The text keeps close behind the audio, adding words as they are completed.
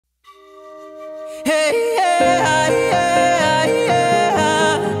Hey, yeah, yeah,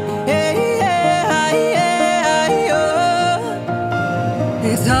 yeah. Hey, yeah, yeah, oh.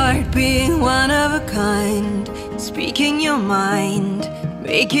 It's hard being one of a kind, speaking your mind,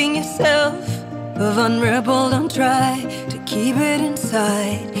 making yourself vulnerable. Don't try to keep it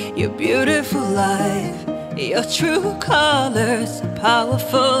inside. Your beautiful life, your true colors are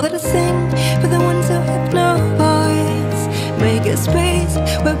powerful. Let us sing for the ones who have no voice. Make a space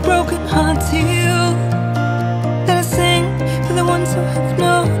where broken hearts heal. Let us sing for the ones who have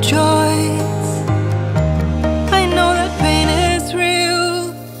no choice. I know that pain is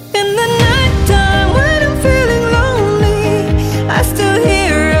real. In the nighttime when I'm feeling lonely, I still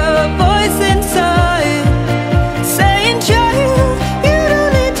hear a voice inside saying, child, you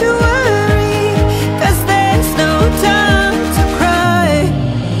don't need to worry, 'cause there's no time to cry.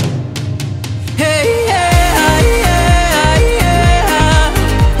 Hey, yeah, yeah, yeah.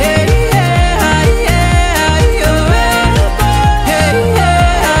 Hey, yeah, yeah, you're right. Hey,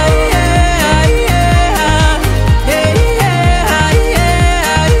 yeah, yeah, yeah. Hey, yeah,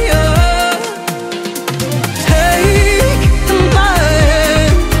 yeah, you're.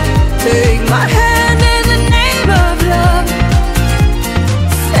 Take my hand in the name of love.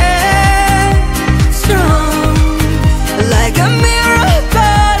 Stand strong like a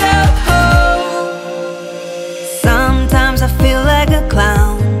mirrorball of hope. Sometimes I feel like a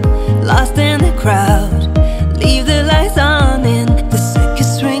clown, lost in the crowd. Leave the lights on in the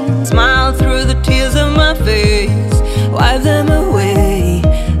circus ring. Smile through the tears of my face, wipe them away.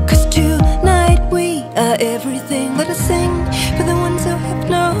 'Cause tonight we are everything. Let us sing for the ones who have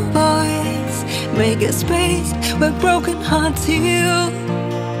no voice. Make a space where broken hearts heal.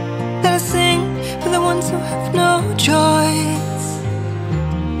 Let us sing for the ones who have no choice.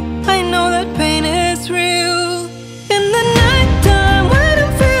 I know that pain is real.